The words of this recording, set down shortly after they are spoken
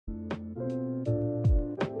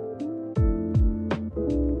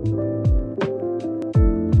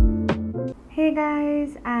Hey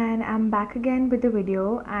guys, and I'm back again with a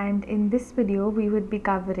video, and in this video we would be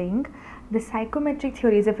covering the psychometric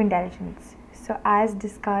theories of intelligence. So as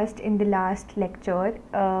discussed in the last lecture,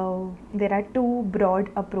 there are two broad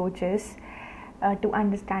approaches to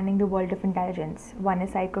understanding the world of intelligence. One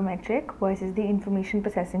is psychometric versus the information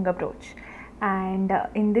processing approach. And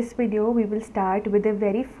in this video we will start with the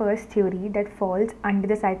very first theory that falls under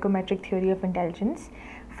the psychometric theory of intelligence.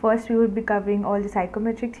 First we would be covering all the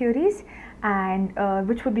psychometric theories, and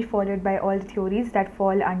which would be followed by all the theories that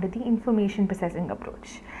fall under the information processing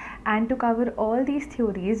approach. And to cover all these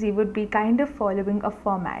theories we would be kind of following a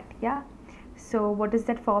format. So what is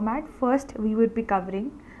that format? First we would be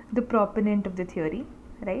covering the proponent of the theory,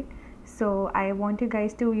 right? So I want you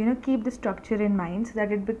guys to keep the structure in mind so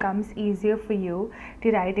that it becomes easier for you to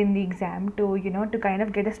write in the exam, to to kind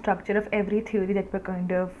of get a structure of every theory that we're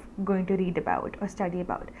kind of going to read about or study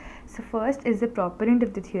about. So first is the proponent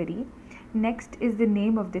of the theory, next is the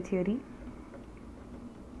name of the theory,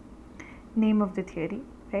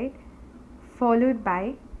 right? Followed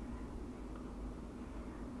by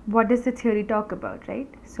what does the theory talk about, right?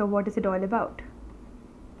 So what is it all about?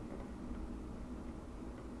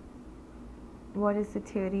 What is the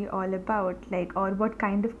theory all about, or what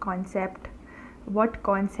kind of concept, what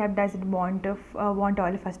concept does it want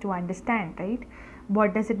all of us to understand, right?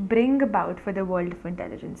 What does it bring about for the world of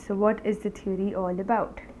intelligence? So what is the theory all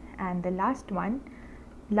about? And the last one,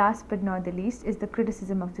 last but not the least, is the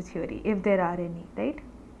criticism of the theory, if there are any, right?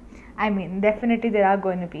 I mean, definitely there are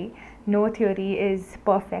going to be. No theory is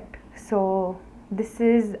perfect, so this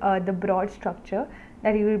is the broad structure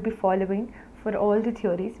that you will be following for all the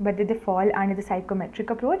theories, whether they fall under the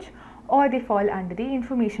psychometric approach or they fall under the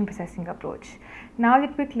information processing approach. Now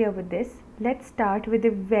that we're clear with this, let's start with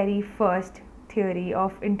the very first theory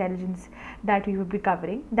of intelligence that we will be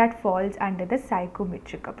covering, that falls under the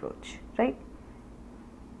psychometric approach, right?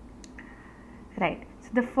 So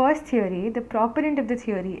the first theory, the proponent of the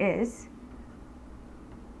theory, is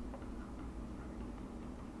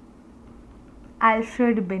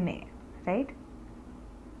Alfred Binet, right?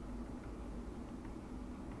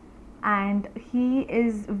 And he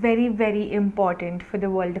is very, very important for the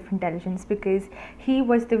world of intelligence because he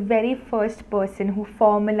was the very first person who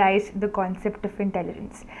formalized the concept of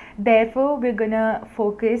intelligence. Therefore, we're gonna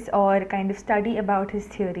focus or kind of study about his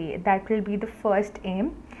theory. That will be the first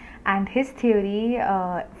aim, and his theory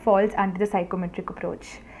falls under the psychometric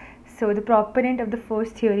approach. So the proponent of the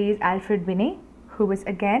first theory is Alfred Binet, who was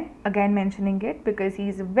again mentioning it because he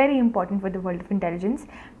is very important for the world of intelligence,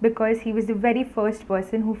 because he was the very first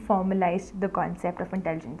person who formalized the concept of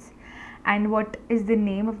intelligence. And what is the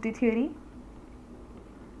name of the theory?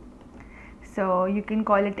 So you can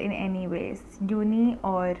call it in any ways, uni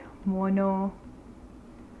or mono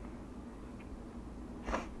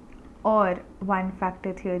or one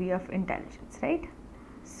factor theory of intelligence, right?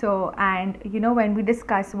 So, and when we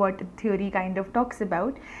discuss what theory kind of talks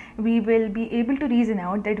about, we will be able to reason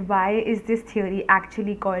out that why is this theory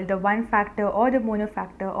actually called the one factor or the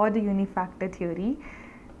monofactor or the unifactor theory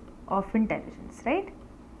of intelligence, right?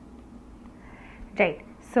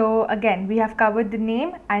 So again, we have covered the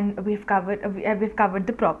name and we've covered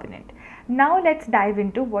the proponent. Now let's dive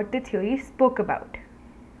into what the theory spoke about,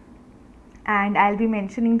 and I'll be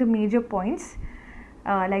mentioning the major points,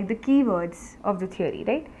 like the keywords of the theory,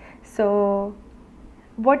 right? So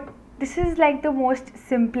this is the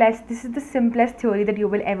simplest theory that you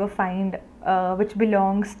will ever find, which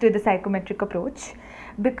belongs to the psychometric approach,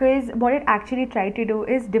 because what it actually tried to do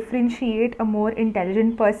is differentiate a more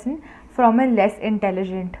intelligent person from a less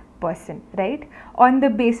intelligent person, right, on the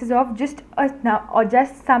basis of just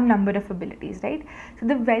some number of abilities, right? So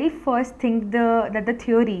the very first thing that the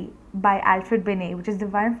theory by Alfred Binet, which is the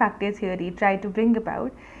one factor theory, tried to bring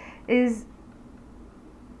about is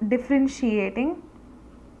differentiating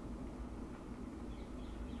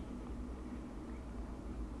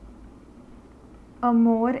a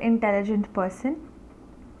more intelligent person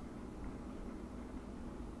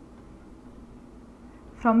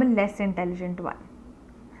from a less intelligent one.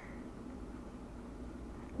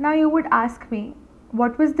 Now you would ask me,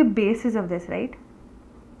 what was the basis of this, right?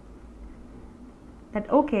 That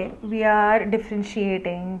okay, we are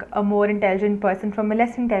differentiating a more intelligent person from a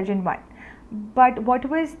less intelligent one, but what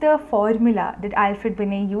was the formula that Alfred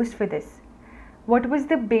Binet used for this? What was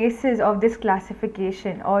the basis of this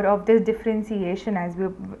classification or of this differentiation, as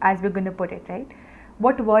we're going to put it, right?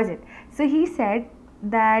 What was it? So he said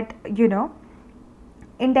that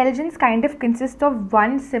intelligence kind of consists of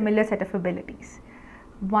one similar set of abilities,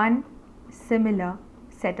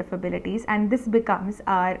 and this becomes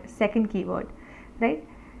our second keyword, right?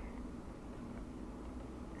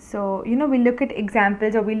 So, we look at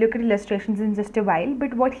examples or we look at illustrations in just a while,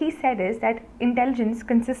 but what he said is that intelligence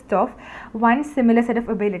consists of one similar set of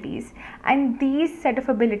abilities, and these set of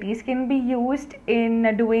abilities can be used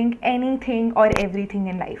in doing anything or everything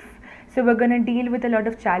in life. So we're going to deal with a lot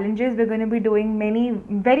of challenges. We're going to be doing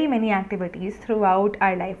very many activities throughout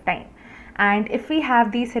our lifetime. And if we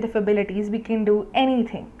have these set of abilities, we can do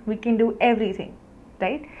anything, we can do everything,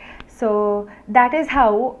 right? So that is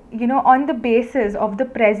how, on the basis of the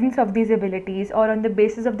presence of these abilities, or on the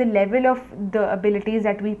basis of the level of the abilities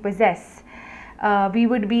that we possess, we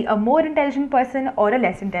would be a more intelligent person or a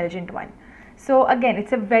less intelligent one. So again,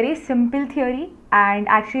 it's a very simple theory, and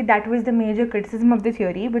actually that was the major criticism of the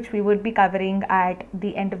theory, which we would be covering at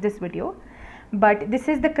the end of this video. But this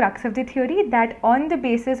is the crux of the theory, that on the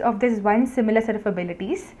basis of this one similar set of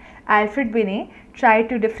abilities, Alfred Binet tried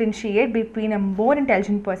to differentiate between a more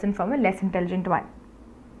intelligent person from a less intelligent one,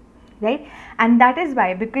 right? And that is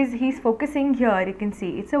why, because he's focusing here, you can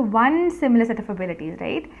see it's a one similar set of abilities,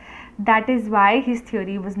 right? That is why his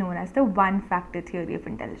theory was known as the one factor theory of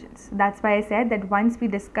intelligence. That's why I said that once we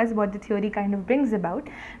discuss what the theory kind of brings about,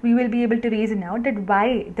 we will be able to reason out that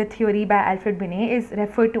why the theory by Alfred Binet is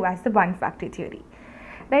referred to as the one factor theory,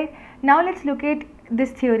 right? Now let's look at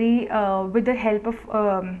this theory with the help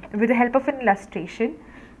of an illustration.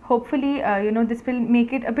 Hopefully, this will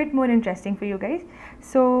make it a bit more interesting for you guys.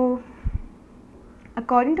 So,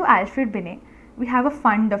 according to Alfred Binet, we have a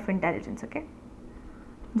fund of intelligence, okay?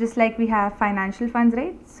 Just like we have financial funds,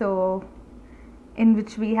 right? So in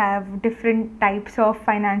which we have different types of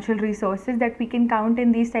financial resources that we can count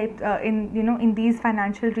in these types in these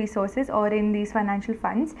financial resources, or in these financial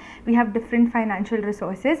funds. We have different financial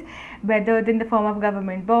resources, whether in the form of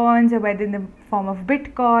government bonds, or whether in the form of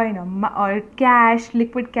Bitcoin, or cash,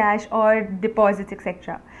 liquid cash, or deposits,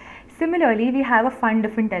 etc. Similarly, we have a fund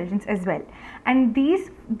of intelligence as well, and this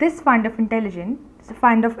fund of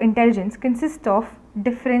intelligence consists of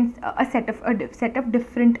a set of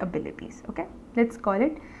different abilities. Okay, let's call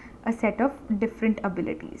it a set of different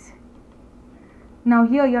abilities. Now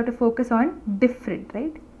here you have to focus on different,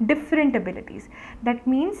 right? Different abilities. That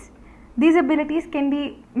means these abilities can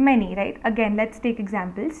be many, right? Again, let's take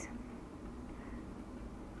examples.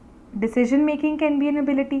 Decision making can be an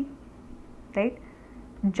ability, right?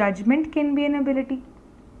 Judgment can be an ability.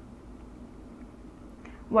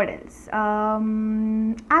 What else?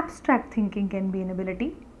 Abstract thinking can be an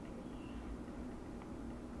ability.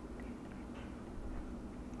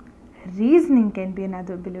 Reasoning can be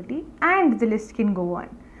another ability, and the list can go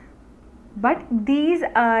on. But these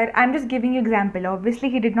are, I'm just giving you example. Obviously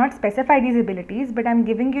he did not specify these abilities, but I'm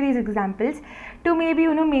giving you these examples to maybe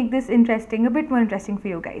make this interesting, a bit more interesting for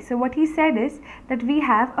you guys. So what he said is that we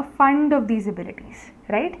have a fund of these abilities,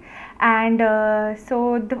 right? And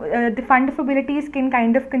so the fund of abilities can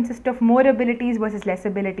kind of consist of more abilities versus less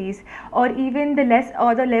abilities, or even the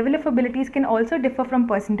level of abilities can also differ from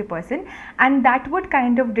person to person, and that would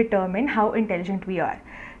kind of determine how intelligent we are.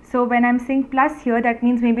 So when I'm saying plus here, that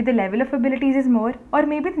means maybe the level of abilities is more, or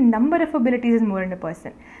maybe the number of abilities is more in a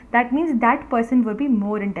person. That means that person will be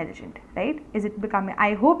more intelligent, right? Is it becoming?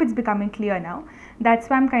 I hope it's becoming clear now. That's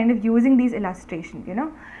why I'm kind of using these illustrations,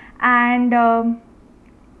 and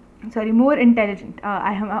more intelligent.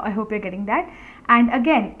 I hope you're getting that. And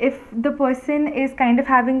again, if the person is kind of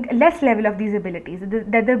having less level of these abilities,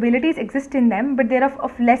 that the abilities exist in them, but they're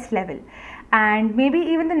of less level, and maybe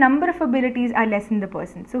even the number of abilities are less in the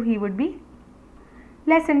person, so he would be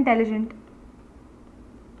less intelligent.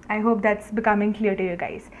 I hope that's becoming clear to you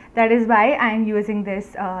guys. That is why I am using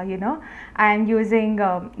this, I am using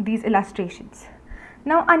these illustrations.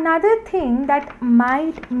 Now another thing that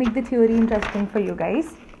might make the theory interesting for you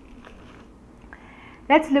guys,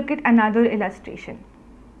 let's look at another illustration.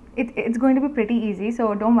 It's going to be pretty easy,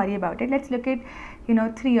 so don't worry about it. Let's look at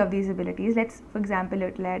 3 of these abilities. Let's, for example,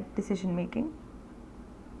 look at decision making.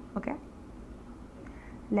 Okay,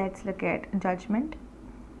 let's look at judgment,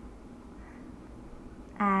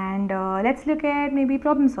 and let's look at maybe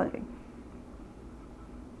problem solving.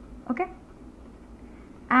 Okay,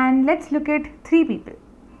 and let's look at 3 people.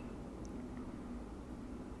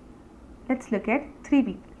 Let's look at 3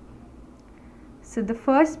 people. So the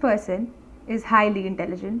first person is highly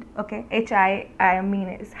intelligent. Okay, I mean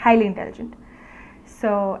is highly intelligent.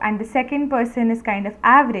 So, and the second person is kind of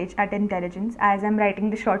average at intelligence, as I'm writing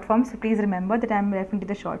the short form, so please remember that I'm referring to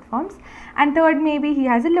the short forms. And third, maybe he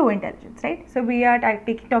has a low intelligence, right? So we are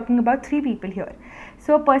talking about 3 people here.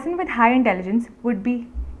 So a person with high intelligence would be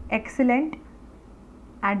excellent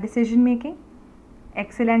at decision making,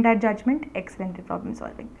 excellent at judgment, excellent at problem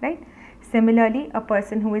solving, right? Similarly, a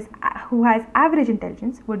person who has average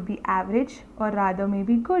intelligence would be average, or rather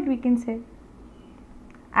maybe good, we can say,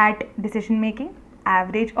 at decision making,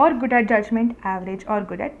 average or good at judgment, average or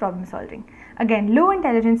good at problem solving. Again, low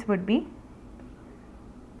intelligence would be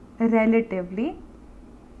relatively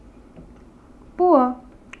poor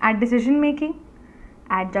at decision making,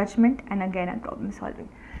 at judgment, and again at problem solving.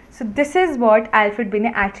 So this is what Alfred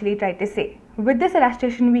Binet actually tried to say. With this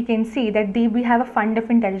illustration, we can see that we have a fund of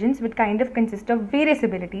intelligence which kind of consists of various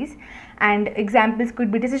abilities, and examples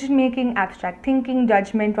could be decision making, abstract thinking,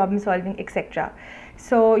 judgment, problem solving, etc.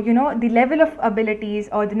 So the level of abilities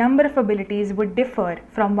or the number of abilities would differ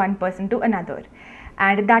from one person to another,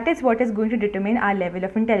 and that is what is going to determine our level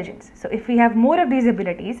of intelligence. So if we have more of these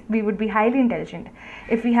abilities, we would be highly intelligent.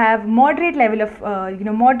 If we have moderate level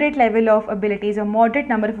of abilities, or moderate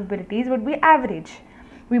number of abilities, would be average.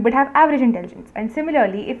 We would have average intelligence. And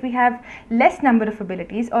similarly, if we have less number of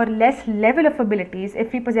abilities or less level of abilities,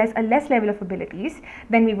 if we possess a less level of abilities,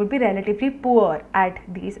 then we would be relatively poor at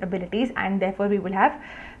these abilities, and therefore we will have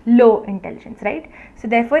low intelligence, right? So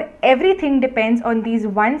therefore everything depends on these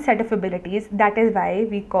one set of abilities. That is why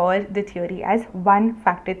we call the theory as one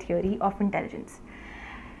factor theory of intelligence.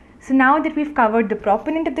 So now that we've covered the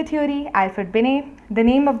proponent of the theory, Alfred Binet, the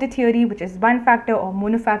name of the theory, which is one factor or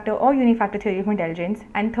monofactor or unifactor theory of intelligence,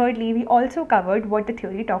 and thirdly, we also covered what the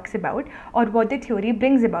theory talks about or what the theory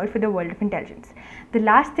brings about for the world of intelligence. The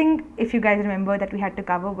last thing, if you guys remember, that we had to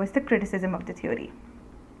cover was the criticism of the theory.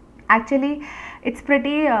 Actually, it's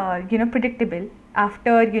pretty predictable.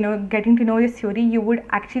 After getting to know this theory, you would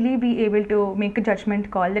actually be able to make a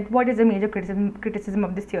judgment call that what is a major criticism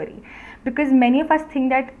of this theory, because many of us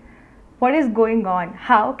think that what is going on?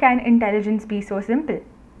 How can intelligence be so simple,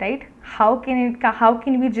 right? How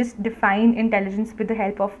can we just define intelligence with the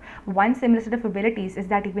help of one similar set of abilities? Is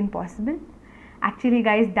that even possible? Actually,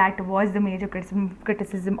 guys, that was the major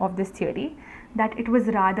criticism of this theory, that it was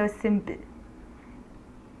rather simple.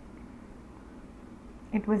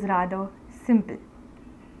 It was rather simple.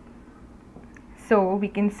 So we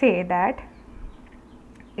can say that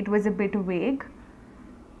it was a bit vague,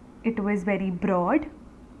 it was very broad,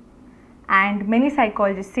 and many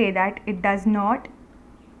psychologists say that it does not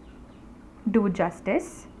do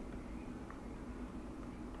justice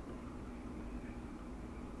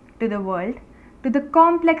to the world, to the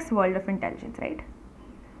complex world of intelligence, right?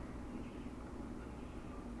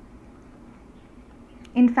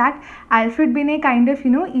 In fact, Alfred Binet kind of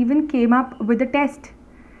even came up with a test,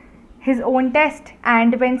 his own test,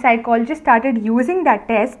 and when psychologists started using that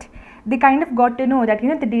test, they kind of got to know that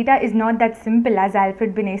the data is not that simple as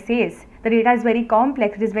Alfred Binet says. The data is very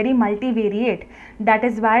complex, it is very multivariate. That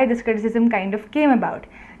is why this criticism kind of came about,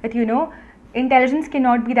 that intelligence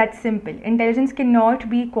cannot be that simple. Intelligence cannot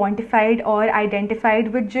be quantified or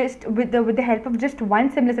identified with the help of just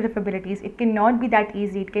one similar set of abilities. It cannot be that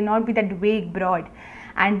easy, it cannot be that vague, broad.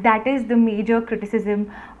 And that is the major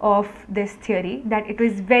criticism of this theory, that it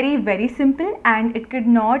was very, very simple and it could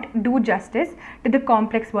not do justice to the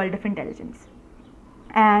complex world of intelligence.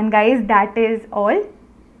 And guys, that is all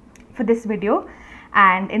for this video,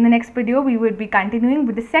 and in the next video we will be continuing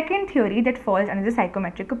with the second theory that falls under the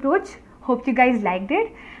psychometric approach. Hope you guys liked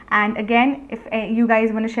it, and again, if you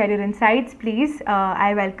guys want to share your insights, please,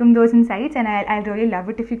 I welcome those insights, and I'll really love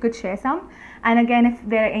it if you could share some. And again, if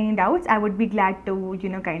there are any doubts, I would be glad to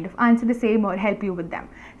kind of answer the same or help you with them.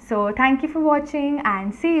 So thank you for watching,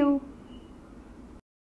 and see you.